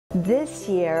This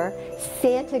year,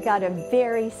 Santa got a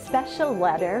very special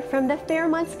letter from the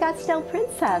Fairmont Scottsdale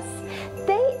Princess.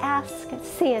 They asked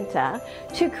Santa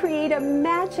to create a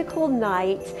magical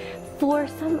night for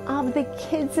some of the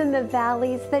kids in the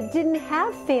valleys that didn't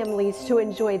have families to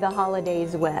enjoy the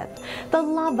holidays with. The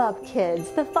LoveUp kids,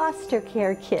 the foster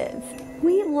care kids.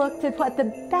 We looked at what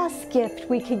the best gift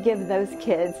we could give those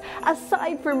kids,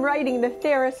 aside from riding the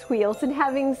Ferris wheels and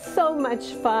having so much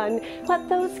fun. What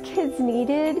those kids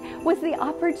needed was the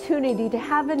opportunity to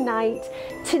have a night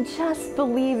to just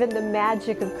believe in the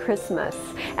magic of Christmas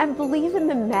and believe in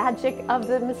the magic of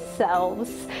themselves.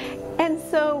 And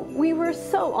so we were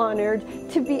so honored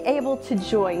to be able to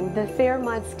join the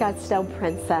Fairmont Scottsdale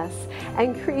Princess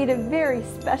and create a very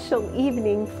special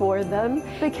evening for them,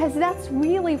 because that's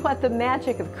really what the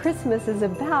magic of Christmas is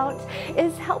about,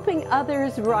 is helping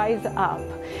others rise up.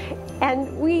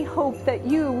 And we hope that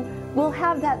you will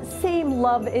have that same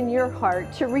love in your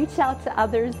heart to reach out to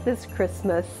others this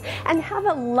Christmas and have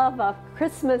a LoveUp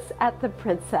Christmas at the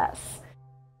Princess.